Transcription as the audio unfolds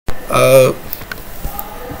uh,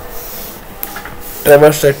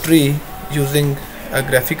 traverse a tree using a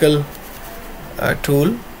graphical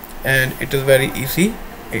tool, and it is very easy.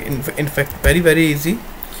 In fact, very easy.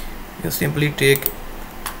 You simply take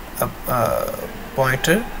a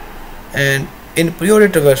pointer, and in preorder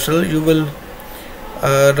traversal you will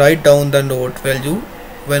write down the node value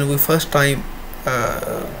when we first time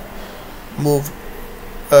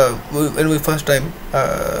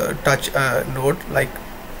touch a node. Like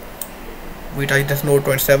we touch this node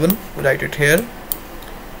 27, we write it here,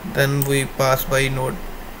 then we pass by node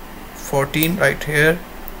 14 right here,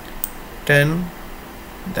 10,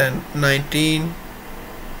 then 19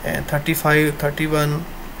 and 35, 31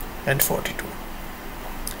 and 42.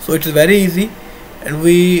 So it's very easy, and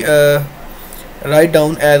we write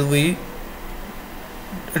down as we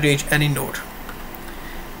reach any node,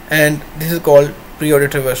 and this is called preorder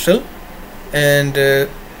traversal. And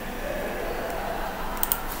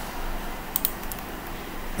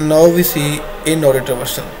now we see inorder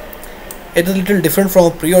traversal. It is a little different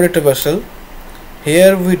from preorder traversal.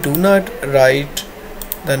 Here we do not write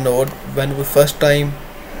the node when we first time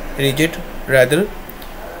reach it, rather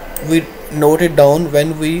we note it down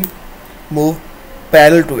when we move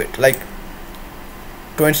parallel to it. Like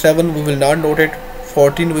 27 we will not note it,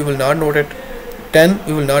 14 we will not note it, 10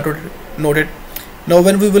 we will not note it. Now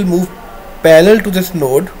when we will move parallel to this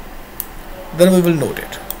node, then we will note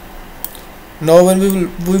it. Now when we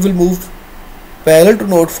will move parallel to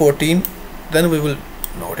node 14, then we will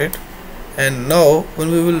note it. And now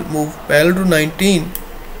when we will move parallel to 19,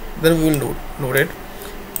 then we will note it.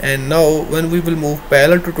 And now when we will move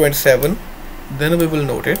parallel to 27, then we will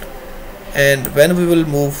note it. And when we will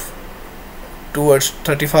move towards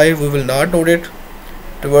 35, we will not note it.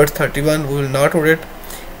 Towards 31, we will not note it.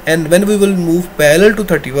 And when we will move parallel to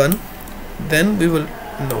 31, then we will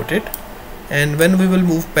note it. And when we will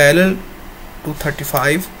move parallel to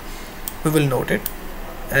 35, we will note it.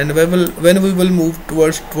 And when we will move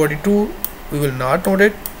towards 42, we will not note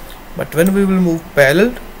it. But when we will move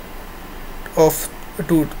parallel to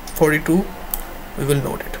 42, we will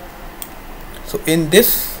note it. So in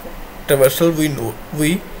this traversal we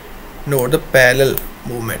note the parallel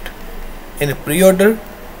movement. In preorder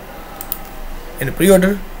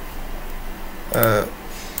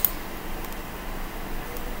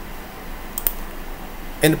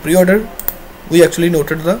we actually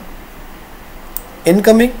noted the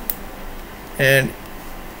incoming, and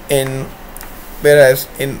whereas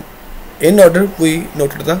in inorder we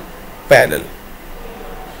noted the parallel.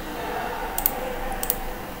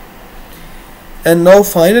 And now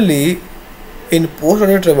finally in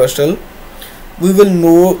postorder traversal we will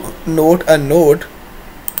note a node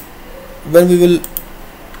when we will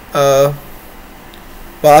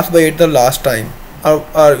pass by it the last time, or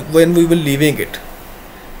when we will leaving it,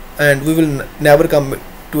 and we will never come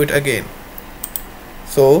to it again.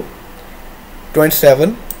 So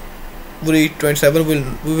 27, we reach 27,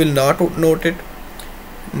 we will not note it,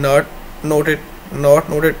 not note it,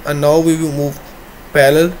 and now we will move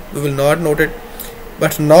parallel, we will not note it.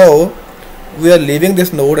 But now we are leaving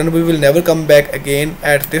this node and we will never come back again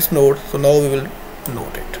at this node, so now we will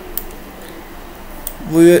note it.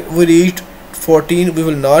 We reached 14, we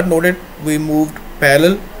will not note it. We moved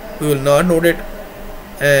parallel, we will not note it.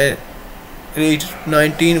 And reached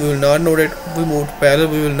 19, we will not note it. We moved parallel,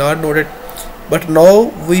 we will not note it. But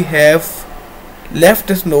now we have left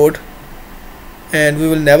this node and we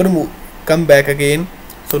will never come back again,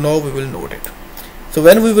 so now we will note it. So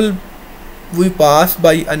when we pass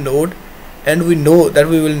by a node and we know that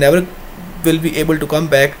we will never be able to come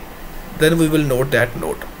back, then we will note that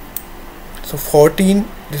node. So 14,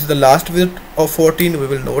 this is the last visit of 14, we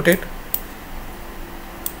will note it.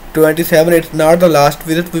 27, it's not the last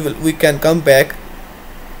visit, we can come back.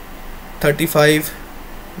 35,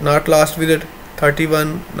 not last visit.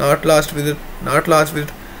 31, not last visit, not last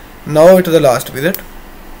visit. Now it is the last visit,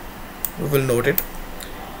 we will note it.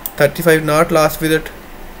 35, not last visit,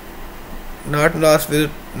 not last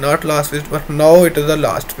visit, not last visit, but now it is the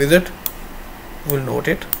last visit, we will note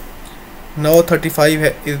it. Now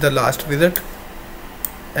 35 is the last visit,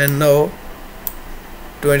 and now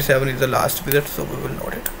 27 is the last visit, so we will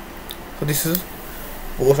note it. So this is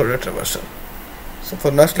postorder traversal. So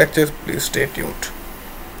for next lectures, please stay tuned.